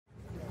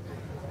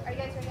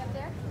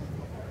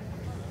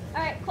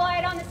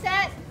quiet on the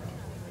set.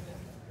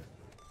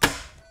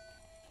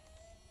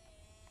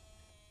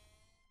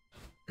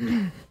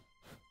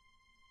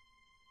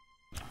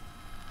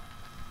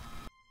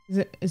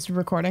 Is it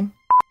recording?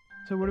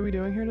 So what are we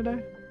doing here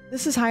today?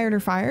 This is Hired or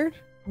Fired.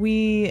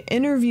 We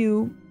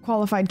interview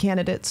qualified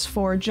candidates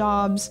for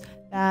jobs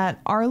that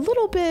are a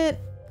little bit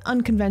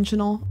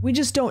unconventional. We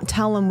just don't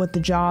tell them what the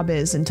job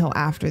is until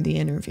after the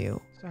interview.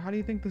 So how do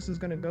you think this is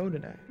gonna go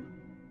today?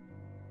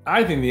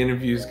 I think the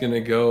interview is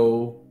gonna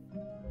go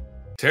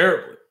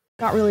terribly.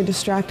 Got really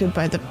distracted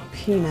by the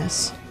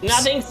penis.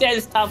 Nothing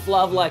says tough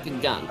love like a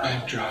gun.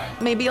 I'm trying.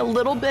 Maybe a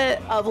little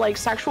bit of like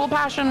sexual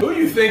passion. Who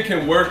do you think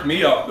can work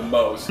me up the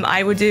most?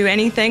 I would do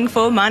anything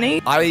for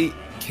money. I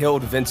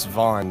killed Vince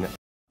Vaughn.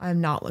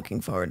 I'm not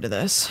looking forward to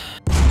this.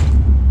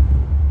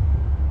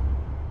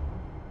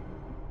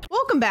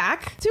 Welcome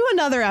back to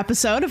another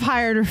episode of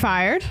Hired or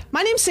Fired.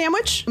 My name's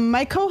Sandwich.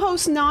 My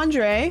co-host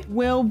Nandre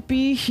will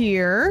be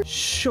here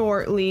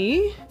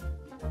shortly.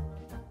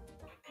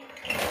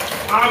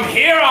 I'm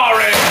here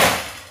already!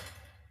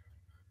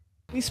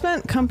 We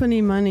spent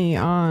company money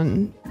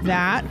on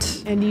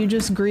that, and you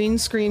just green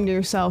screened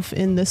yourself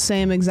in the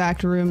same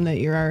exact room that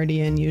you're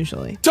already in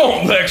usually.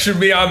 Don't lecture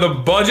me on the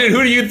budget.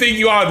 Who do you think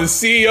you are, the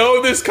CEO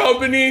of this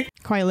company?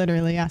 Quite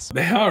literally, yes.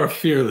 They are a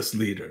fearless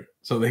leader,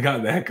 so they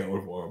got that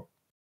going for them.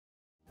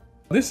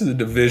 This is a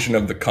division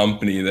of the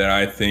company that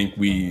I think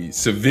we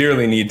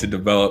severely need to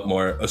develop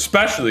more,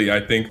 especially, I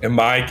think, in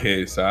my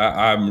case.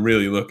 I'm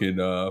really looking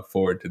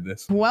forward to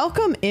this.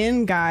 Welcome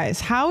in,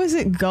 guys. How is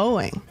it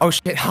going? Oh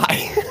shit,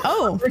 hi.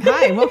 Oh,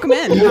 hi, welcome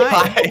in.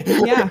 Hi.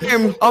 Yeah.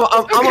 I'm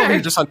over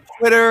here just on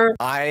Twitter.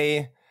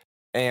 I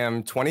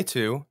am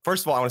 22.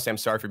 First of all, I want to say I'm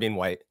sorry for being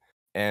white.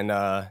 And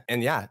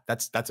yeah,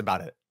 that's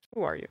about it.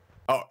 Who are you?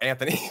 Oh,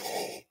 Anthony.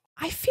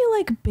 I feel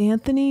like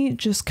Banthony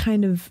just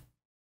kind of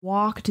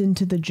walked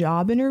into the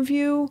job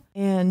interview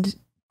and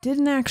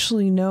didn't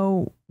actually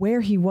know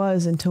where he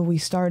was until we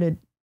started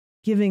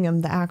giving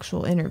him the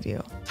actual interview.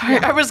 Sorry,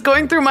 I was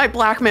going through my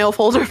blackmail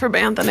folder for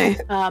Banthony.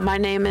 My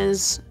name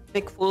is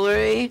Vic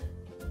Foolery.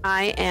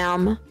 I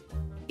am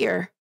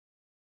here.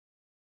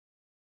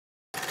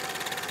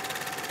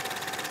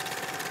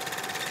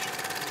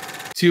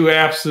 Two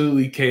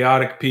absolutely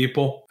chaotic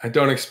people. I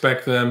don't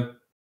expect them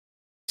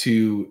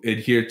to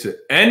adhere to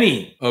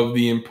any of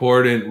the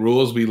important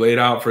rules we laid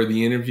out for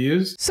the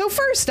interviews. So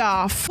first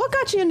off, what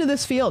got you into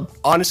this field?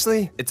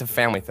 Honestly, it's a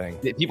family thing.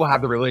 People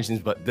have their religions,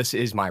 but this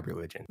is my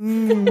religion.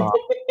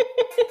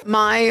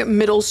 My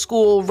middle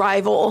school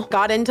rival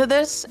got into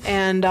this,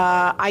 and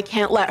I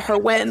can't let her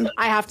win.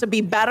 I have to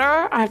be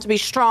better, I have to be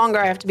stronger,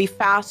 I have to be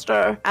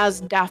faster,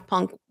 as Daft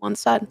Punk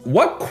once said.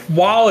 What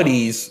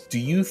qualities do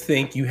you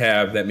think you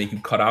have that make you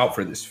cut out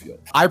for this field?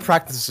 I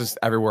practice this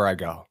everywhere I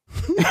go.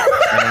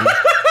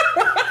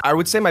 I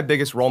would say my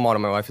biggest role model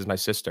in my life is my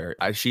sister.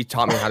 She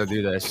taught me how to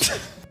do this.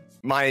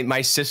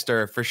 My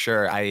sister, for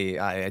sure,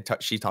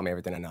 she taught me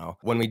everything I know.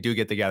 When we do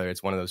get together,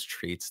 it's one of those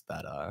treats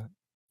that,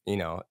 you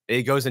know,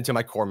 it goes into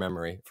my core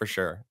memory, for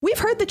sure. We've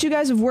heard that you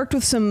guys have worked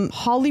with some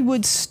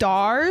Hollywood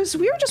stars.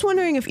 We were just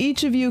wondering if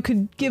each of you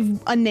could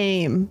give a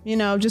name, you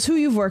know, just who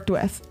you've worked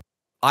with.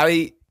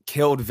 I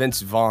killed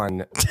Vince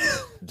Vaughn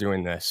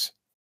doing this.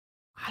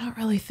 I don't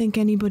really think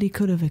anybody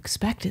could have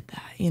expected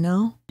that, you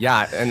know?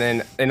 Yeah,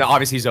 and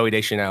obviously Zooey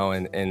Deschanel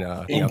and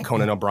you know,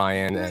 Conan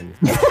O'Brien and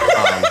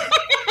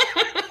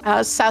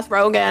Seth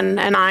Rogen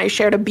and I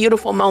shared a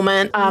beautiful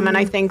moment, and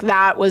I think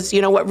that was,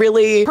 you know, what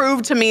really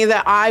proved to me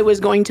that I was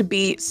going to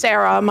beat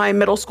Sarah, my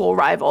middle school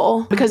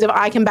rival, because if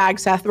I can bag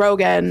Seth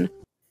Rogen,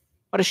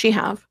 what does she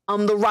have?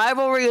 The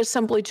rivalry is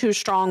simply too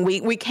strong.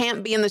 We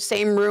can't be in the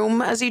same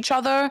room as each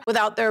other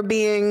without there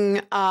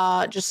being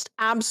just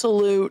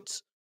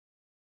absolute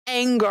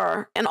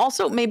anger, and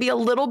also maybe a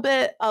little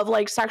bit of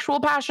like sexual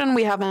passion.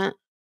 We haven't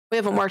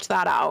worked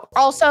that out.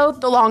 Also,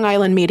 the Long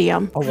Island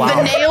medium. Oh, wow.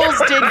 The nails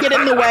did get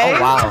in the way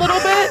a little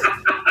bit.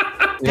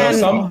 You know,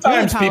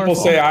 sometimes people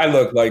say I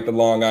look like the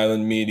Long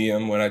Island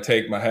medium when I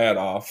take my hat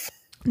off.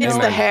 It's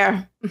the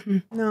hair.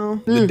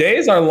 No. The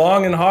days are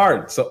long and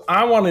hard. So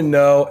I want to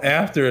know,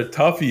 after a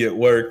toughie at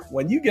work,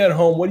 when you get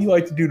home, what do you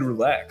like to do to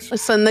relax?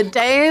 Listen, the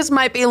days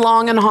might be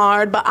long and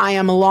hard, but I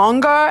am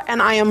longer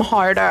and I am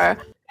harder,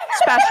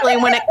 especially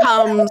when it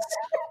comes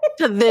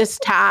to this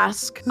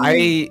task.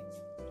 I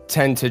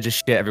tend to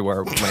just shit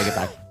everywhere when I get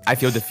back. I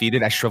feel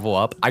defeated. I shrivel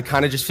up. I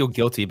kind of just feel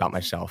guilty about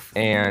myself.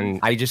 And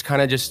I just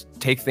kind of just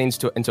take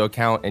things into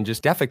account and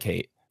just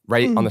defecate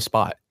right on the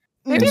spot.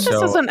 Maybe this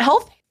isn't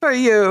healthy for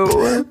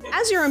you.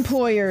 As your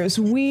employers,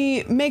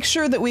 we make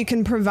sure that we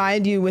can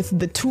provide you with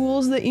the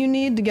tools that you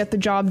need to get the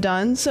job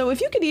done. So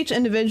if you could each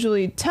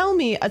individually tell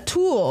me a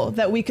tool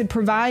that we could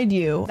provide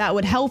you that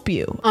would help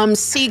you.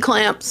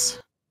 C-clamps.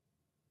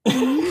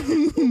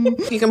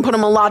 You can put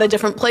them a lot of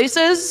different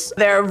places.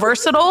 They're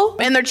versatile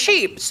and they're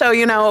cheap. So,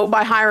 you know,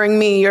 by hiring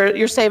me,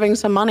 you're saving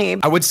some money.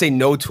 I would say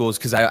no tools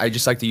because I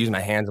just like to use my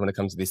hands when it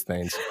comes to these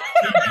things.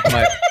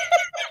 But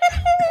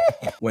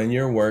When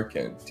you're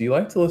working, do you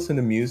like to listen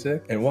to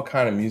music? And what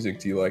kind of music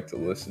do you like to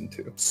listen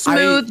to?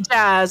 Smooth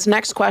jazz.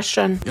 Next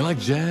question. You like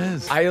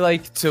jazz? I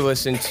like to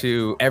listen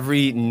to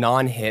every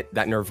non-hit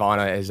that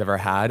Nirvana has ever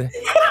had,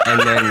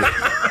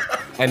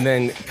 and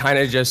then kind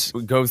of just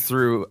go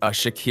through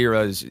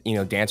Shakira's,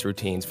 dance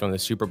routines from the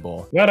Super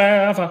Bowl.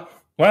 Whatever.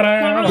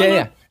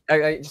 Yeah.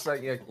 I just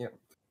like, yeah.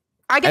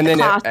 I get the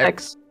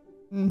classics.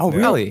 Oh,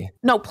 really?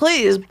 No,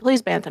 please,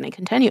 Anthony,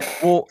 continue.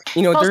 Well,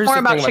 Tell us there's more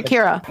the about thing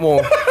Shakira.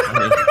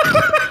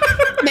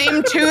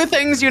 Name 2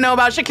 things you know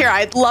about Shakira.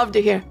 I'd love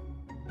to hear.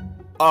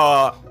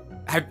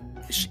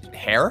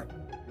 Hair?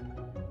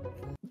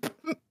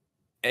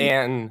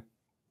 And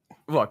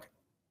look,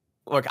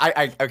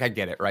 I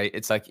get it, right?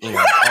 It's like, I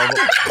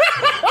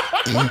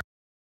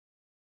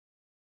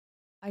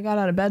got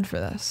out of bed for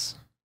this.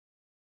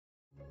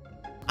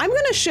 I'm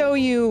going to show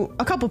you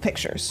a couple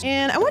pictures,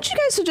 and I want you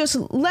guys to just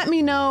let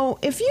me know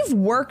if you've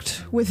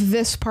worked with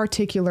this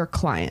particular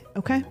client,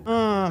 okay?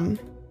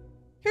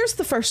 Here's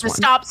the first one.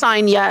 Stop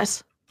sign,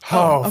 yes.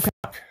 Oh, okay.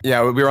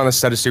 Yeah, we were on the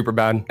set of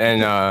Superbad,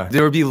 and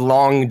there would be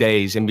long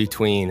days in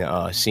between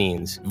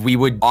scenes. We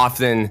would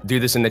often do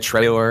this in the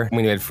trailer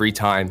when we had free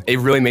time. It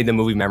really made the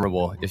movie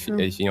memorable, if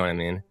you know what I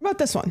mean. What about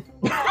this one?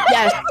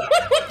 Yes.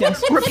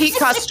 Yes. Repeat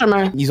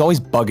customer. He's always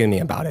bugging me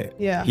about it.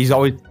 Yeah. He's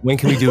always, when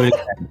can we do it?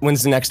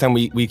 When's the next time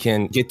we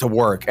can get to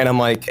work? And I'm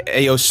like,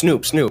 hey, yo,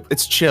 Snoop,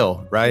 it's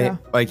chill, right? Yeah.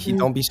 Like,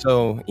 don't be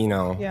so,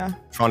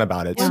 fun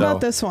about it. What about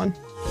this one?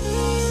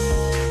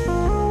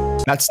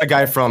 That's the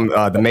guy from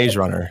The Maze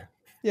Runner.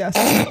 Yes.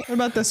 What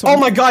about this one? Oh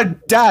my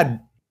God,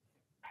 Dad.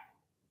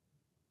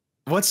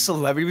 What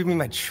celebrity would be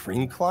my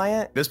dream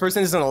client? This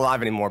person isn't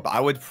alive anymore, but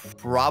I would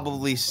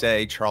probably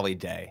say Charlie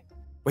Day.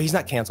 Wait, he's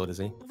not canceled, is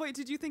he? Wait,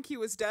 did you think he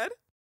was dead?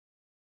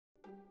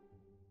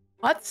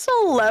 What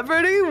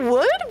celebrity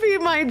would be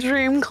my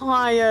dream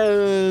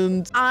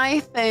client? I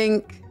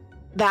think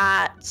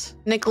that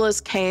Nicolas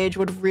Cage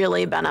would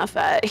really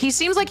benefit. He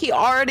seems like he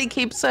already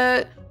keeps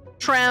it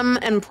trim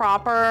and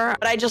proper,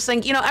 but I just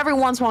think, every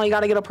once in a while you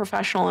got to get a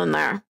professional in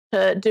there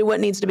to do what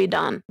needs to be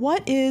done.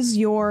 What is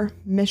your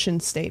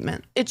mission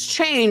statement? It's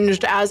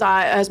changed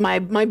as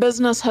my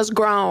business has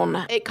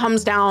grown. It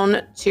comes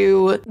down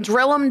to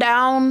drill them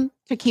down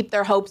to keep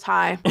their hopes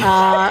high.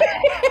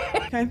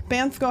 Okay,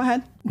 Banff, go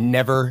ahead.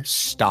 Never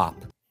stop.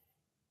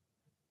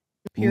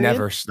 Period?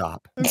 Never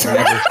stop. Never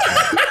stop.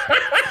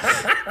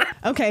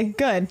 Okay,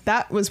 good.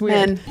 That was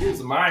weird.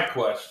 Here's my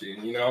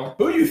question,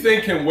 who you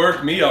think can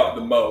work me up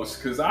the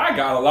most? Because I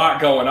got a lot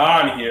going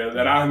on here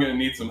that I'm going to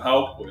need some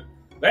help with.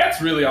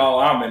 That's really all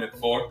I'm in it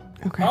for.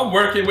 Okay. I'm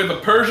working with a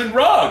Persian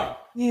rug.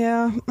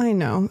 Yeah, I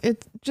know.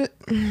 It's just...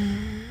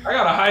 I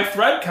got a high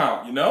thread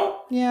count,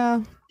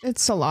 Yeah,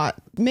 it's a lot.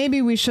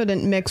 Maybe we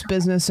shouldn't mix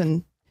business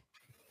and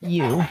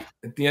you.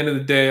 At the end of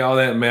the day, all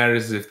that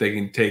matters is if they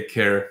can take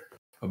care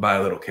of my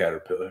little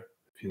caterpillar,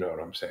 if you know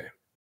what I'm saying.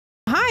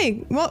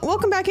 Hi,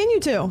 welcome back in, you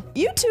two.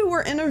 You two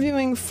were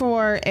interviewing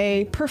for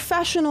a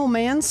professional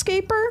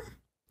manscaper.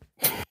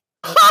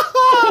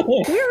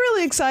 We're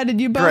really excited.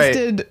 You both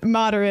did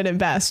moderate at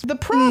best. The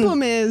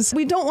problem is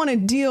we don't want to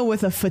deal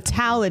with a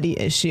fatality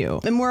issue,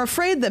 and we're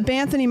afraid that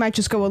Banthony might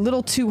just go a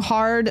little too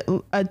hard,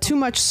 too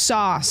much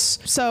sauce.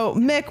 So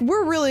Mick,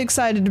 we're really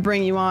excited to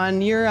bring you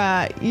on. You're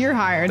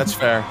hired. That's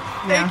fair.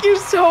 Yeah. Thank you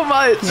so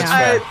much.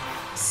 Yeah.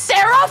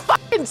 Sarah,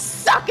 fucking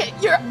suck it.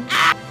 Your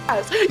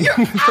ass. Your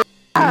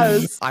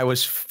ass. I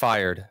was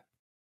fired.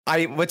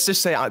 Let's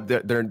just say they'll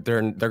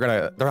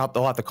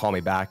have to call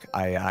me back.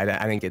 I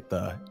didn't get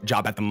the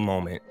job at the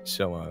moment,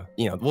 so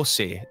we'll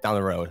see down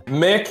the road.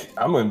 Mick,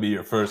 I'm gonna be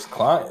your first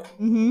client.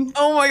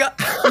 Oh my God,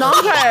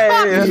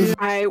 Nante.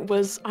 I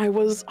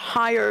was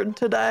hired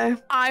today.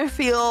 I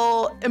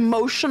feel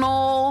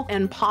emotional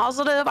and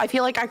positive. I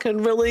feel like I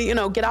could really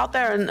get out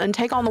there and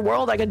take on the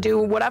world. I could do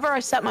whatever I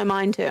set my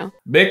mind to.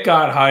 Mick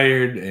got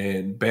hired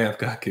and Banff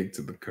got kicked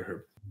to the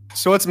curb.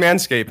 So what's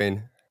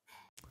manscaping?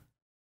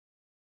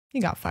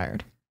 He got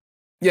fired.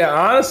 Yeah,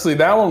 honestly,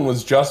 that one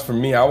was just for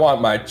me. I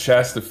want my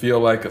chest to feel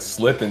like a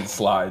slip and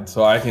slide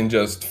so I can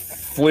just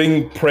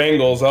fling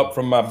Pringles up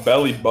from my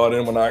belly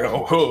button when I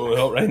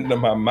go right into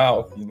my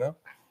mouth, Yep.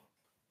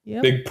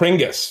 Big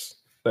Pringus,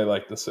 they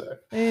like to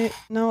say.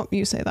 No,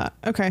 you say that.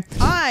 Okay.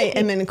 I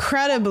am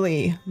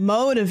incredibly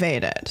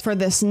motivated for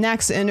this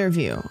next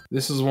interview.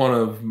 This is one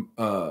of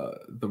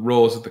the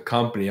roles at the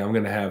company I'm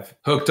going to have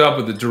hooked up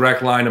with a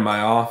direct line to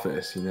my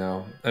office,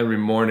 Every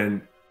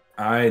morning,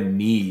 I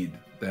need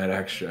that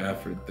extra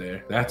effort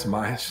there. That's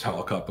my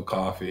stall cup of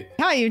coffee.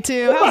 Hi, you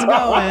two. How's it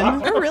going?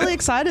 We're really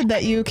excited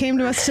that you came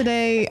to us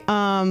today.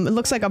 It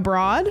looks like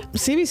abroad.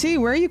 CBC,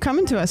 where are you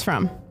coming to us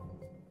from?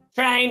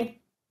 Train.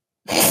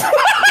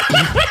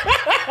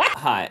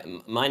 Hi,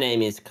 my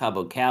name is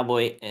Cardboard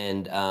Cowboy,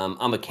 and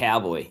I'm a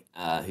cowboy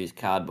who's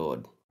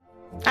cardboard.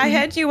 I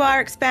heard you are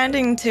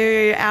expanding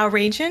to our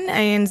region,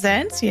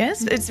 ANZ.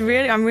 Yes,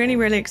 I'm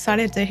really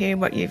excited to hear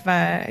what you've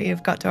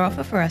got to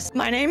offer for us.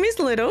 My name is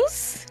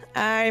Littles.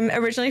 I'm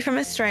originally from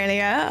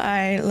Australia.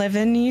 I live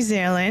in New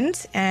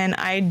Zealand and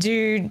I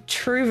do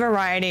true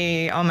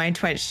variety on my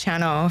Twitch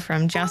channel,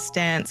 from Just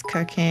Dance,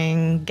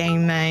 cooking,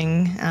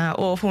 gaming,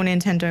 awful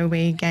Nintendo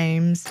Wii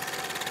games.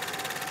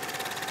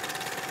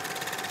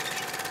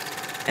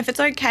 If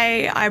it's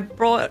okay, I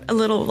brought a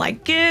little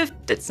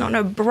gift. It's not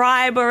a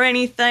bribe or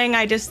anything.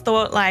 I just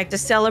thought to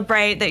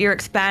celebrate that you're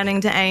expanding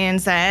to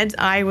ANZ,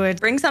 I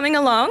would bring something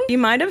along. You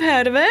might have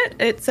heard of it.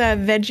 It's a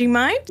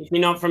Vegemite. If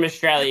you're not from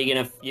Australia,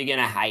 you're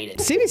gonna hate it.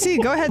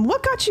 CBC, go ahead.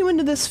 What got you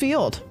into this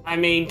field? I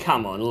mean,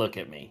 come on, look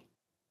at me.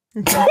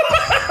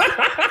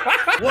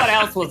 What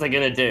else was I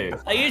gonna do?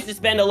 I used to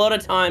spend a lot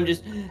of time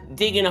just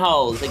digging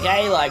holes,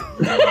 okay?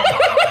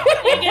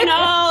 Digging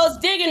holes,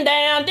 digging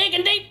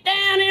deep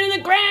down into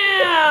the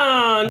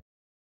ground.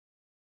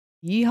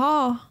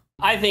 Yeehaw.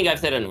 I think I've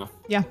said enough.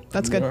 Yeah,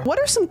 that's good. What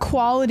are some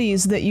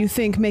qualities that you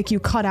think make you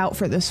cut out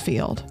for this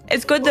field?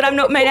 It's good that I'm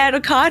not made out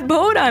of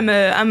cardboard. I'm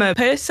a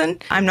person.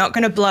 I'm not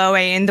going to blow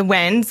away in the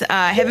wind.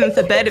 Heaven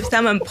forbid if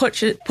someone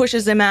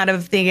pushes him out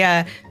of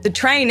the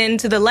train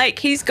into the lake,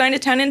 he's going to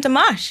turn into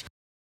mush.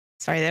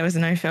 Sorry, there was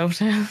no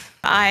filter.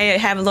 I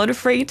have a lot of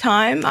free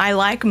time. I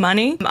like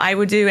money. I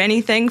would do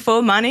anything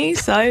for money.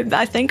 So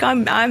I think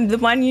I'm the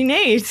one you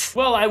need.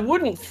 Well, I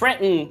wouldn't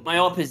threaten my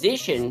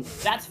opposition,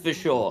 that's for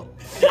sure.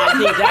 And I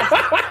think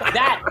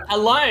that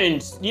alone,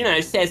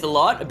 says a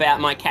lot about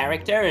my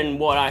character and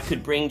what I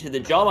could bring to the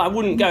job. I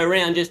wouldn't go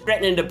around just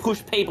threatening to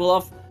push people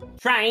off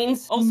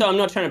trains. Also, I'm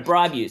not trying to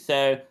bribe you,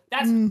 so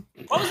that's...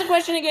 What was the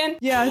question again?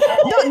 Yeah,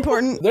 not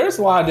important. There's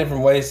a lot of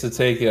different ways to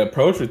take an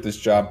approach with this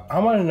job. I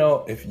want to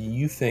know if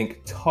you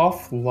think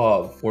tough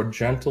love or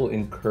gentle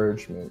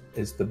encouragement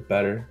is the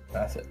better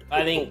method.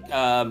 I think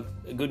a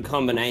good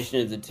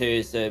combination of the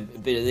two, so a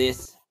bit of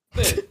this,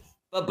 boom,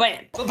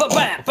 bam,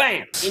 bam,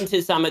 bam,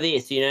 into some of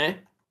this,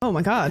 Oh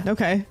my God,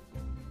 okay.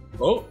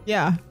 Oh,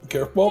 yeah.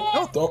 Careful.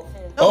 Don't.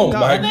 Oh,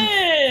 my God.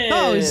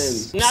 Boom.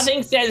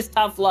 Nothing says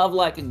tough love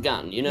like a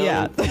gun, you know?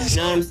 Yeah. You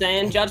know what I'm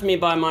saying? Judge me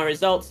by my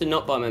results and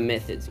not by my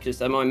methods, because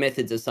my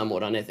methods are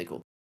somewhat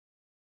unethical.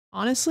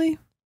 Honestly,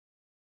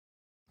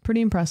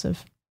 pretty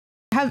impressive.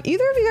 Have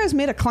either of you guys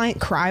made a client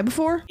cry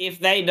before? If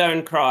they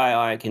don't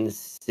cry, I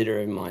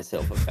consider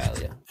myself a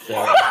failure. So.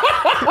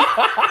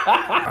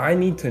 I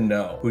need to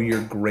know who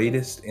your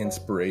greatest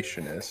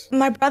inspiration is.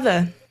 My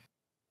brother.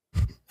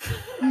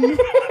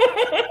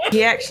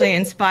 He actually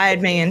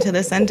inspired me into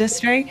this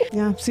industry.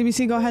 Yeah,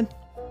 CBC, go ahead.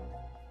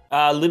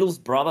 Little's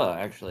brother,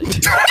 actually.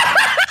 He's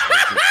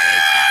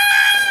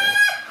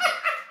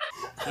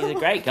a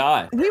great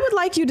guy. We would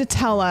like you to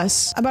tell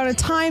us about a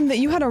time that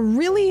you had a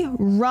really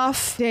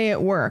rough day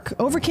at work,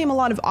 overcame a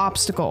lot of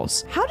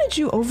obstacles. How did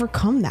you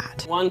overcome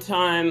that? One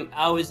time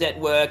I was at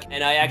work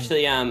and I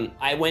actually,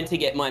 I went to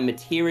get my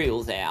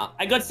materials out.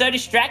 I got so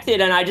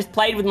distracted and I just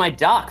played with my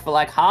duck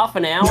for half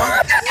an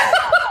hour.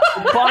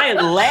 The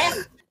client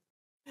left.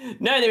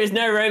 No, there is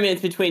no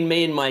romance between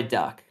me and my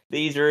duck.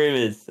 These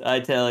rumors, I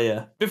tell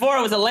you. Before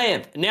it was a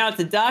lamp, now it's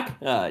a duck.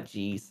 Oh,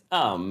 jeez.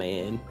 Oh,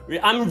 man.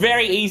 I'm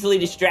very easily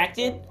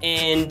distracted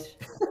and,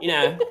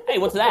 hey,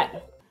 what's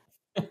that?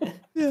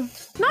 Yeah.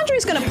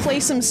 Nandre's gonna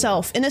place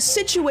himself in a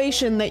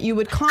situation that you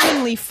would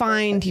commonly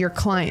find your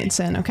clients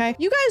in, okay?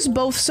 You guys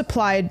both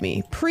supplied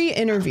me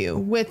pre-interview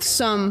with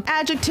some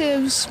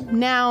adjectives,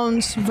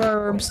 nouns,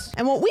 verbs,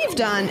 and what we've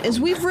done is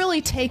we've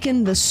really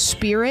taken the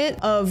spirit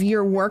of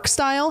your work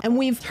style and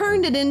we've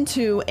turned it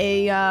into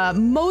a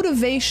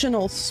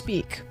motivational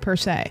speak, per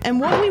se. And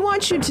what we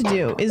want you to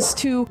do is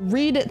to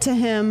read it to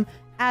him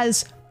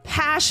as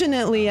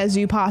passionately as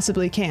you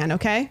possibly can,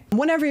 okay?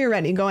 Whenever you're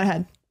ready, go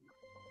ahead.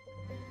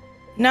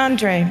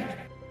 Nandre,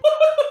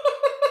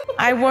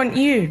 I want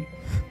you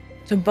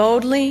to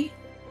boldly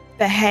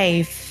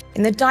behave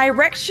in the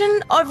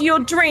direction of your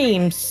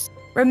dreams.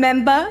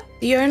 Remember,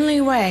 the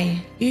only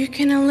way you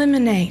can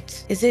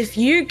eliminate is if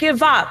you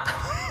give up.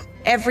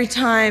 Every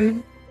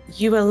time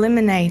you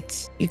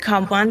eliminate, you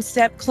come one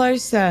step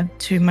closer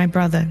to my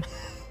brother.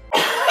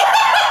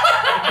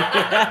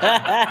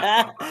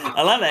 I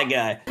love that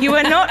guy. You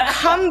are not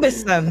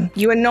cumbersome.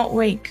 You are not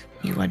weak.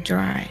 You are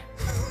dry.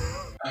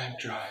 I'm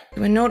dry.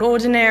 You are not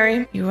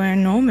ordinary. You are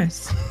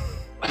enormous.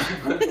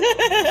 But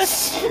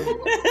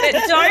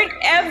don't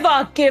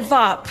ever give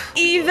up.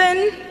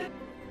 Even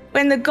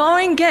when the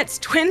going gets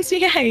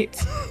 28,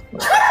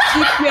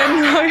 keep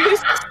your nose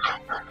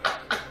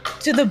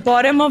to the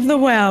bottom of the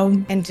well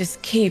and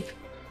just keep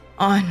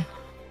on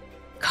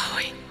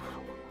going.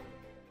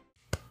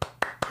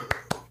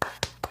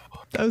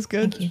 That was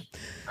good. Thank you.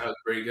 That was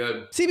pretty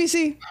good.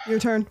 CBC, your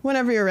turn,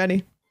 whenever you're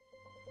ready.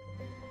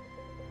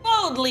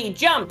 Boldly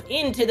jump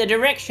into the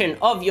direction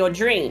of your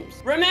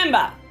dreams.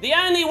 Remember, the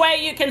only way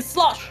you can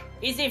slosh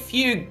is if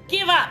you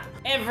give up.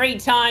 Every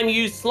time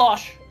you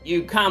slosh,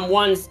 you come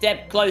one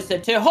step closer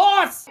to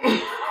horse.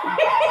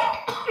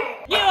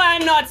 You are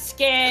not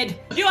scared.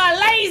 You are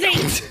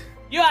lazy.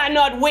 You are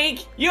not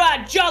weak. You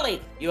are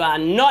jolly. You are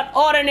not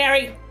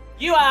ordinary.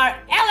 You are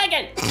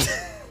elegant.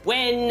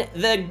 When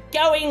the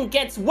going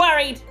gets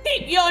worried,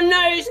 keep your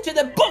nose to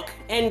the book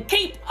and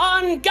keep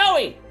on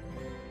going.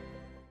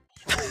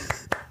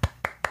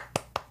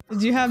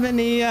 Did you have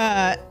any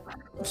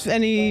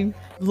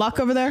luck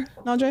over there,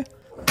 Najee?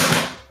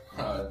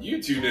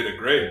 You two did a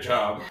great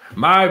job.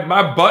 My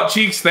butt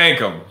cheeks thank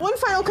them. One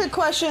final quick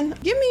question.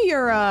 Give me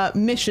your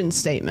mission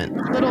statement.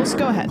 Littles,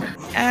 go ahead.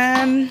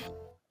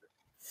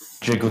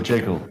 Jiggle,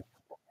 jiggle.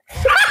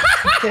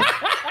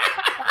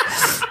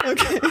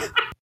 Okay.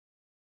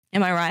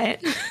 Am I right?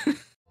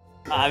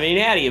 I mean,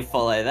 how do you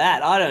follow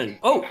that? I don't.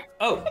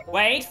 Oh,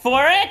 wait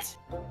for it.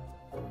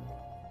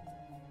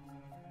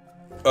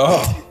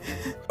 Oh.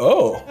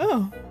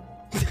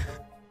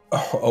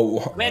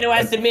 Where do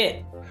I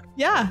submit?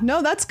 Yeah,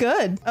 no, that's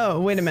good.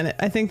 Oh, wait a minute.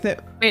 I think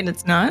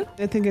it's not.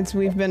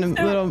 we've been a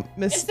little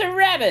It's a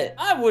rabbit.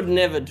 I would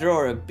never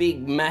draw a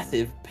big,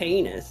 massive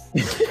penis.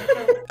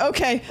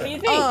 Okay. What do you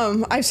think?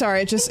 I'm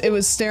sorry. It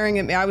was staring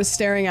at me. I was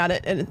staring at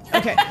it. And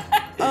okay.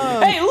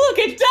 Hey, look,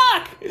 a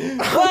duck!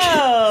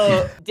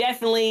 Whoa!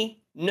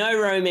 Definitely no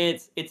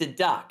romance. It's a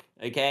duck.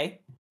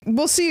 Okay.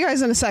 We'll see you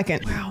guys in a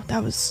second. Wow,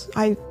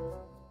 I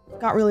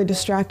got really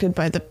distracted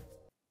by the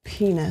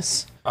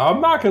penis.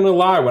 I'm not gonna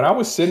lie, when I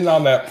was sitting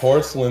on that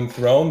porcelain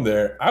throne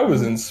there, I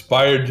was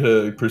inspired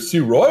to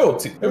pursue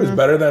royalty. It was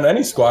better than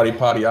any squatty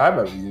potty I've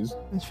ever used.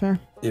 That's fair.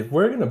 If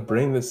we're gonna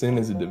bring this in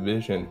as a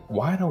division,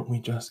 why don't we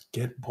just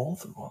get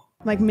both of them?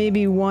 Like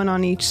maybe one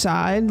on each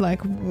side,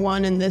 like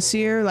one in this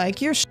year,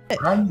 like you're shit,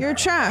 you're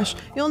trash.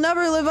 You'll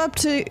never live up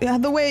to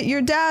the way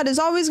your dad is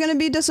always gonna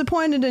be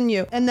disappointed in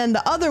you. And then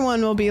the other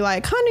one will be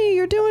like, honey,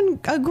 you're doing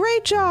a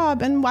great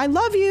job and I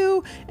love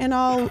you and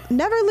I'll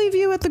never leave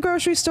you at the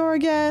grocery store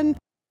again.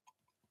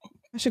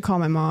 I should call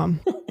my mom.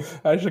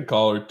 I should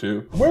call her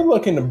too. We're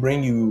looking to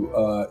bring you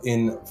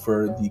in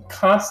for the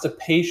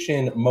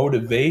constipation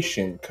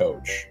motivation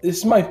coach.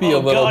 This might be a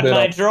little bit.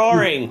 My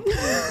drawing.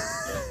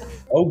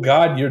 Oh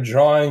God, you're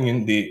drawing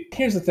indeed.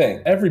 Here's the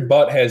thing, every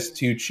butt has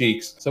two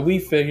cheeks. So we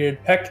figured,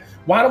 heck,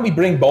 why don't we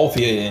bring both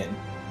of you in?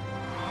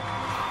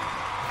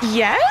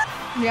 Yeah?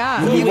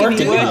 Yeah. We work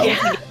together.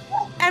 Yeah.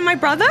 And my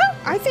brother?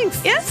 I think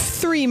Yes.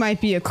 3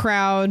 might be a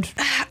crowd.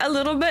 A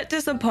little bit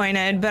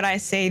disappointed, but I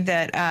see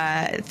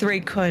that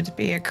 3 could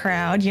be a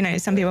crowd. You know,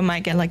 some people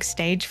might get like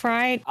stage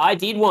fright. I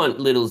did want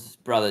Little's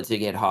brother to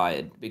get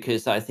hired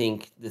because I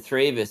think the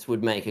 3 of us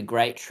would make a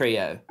great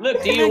trio.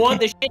 Look, do you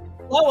want the shit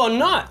to flow or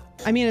not?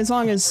 I mean, as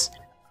long as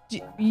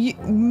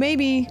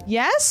maybe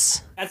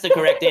yes? That's the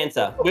correct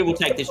answer. We will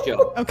take this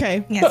job.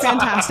 Okay, Yes.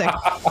 fantastic.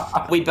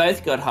 We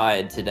both got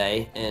hired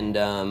today, and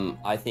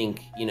I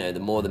think, you know, the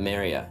more the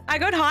merrier. I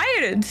got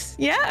hired.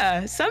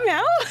 Yeah,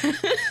 somehow.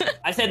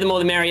 I said the more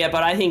the merrier,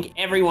 but I think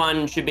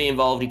everyone should be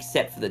involved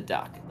except for the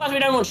duck. Plus, we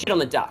don't want shit on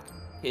the duck,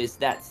 because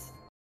that's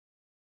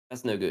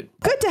no good.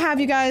 Good to have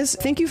you guys.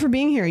 Thank you for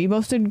being here. You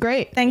both did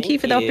great. Thank you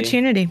for the you.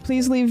 opportunity.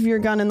 Please leave your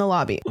gun in the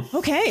lobby.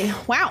 Okay,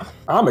 wow.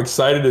 I'm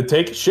excited to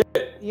take a shit.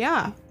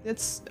 Yeah,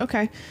 it's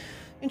okay.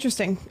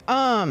 Interesting.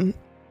 So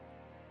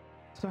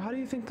how do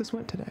you think this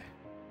went today?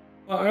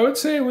 I would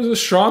say it was a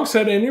strong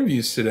set of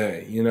interviews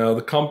today. You know,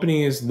 the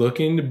company is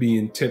looking to be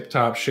in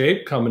tip-top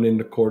shape coming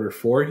into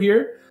Q4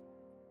 here.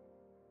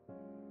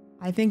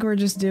 I think we're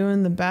just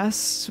doing the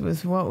best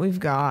with what we've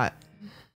got.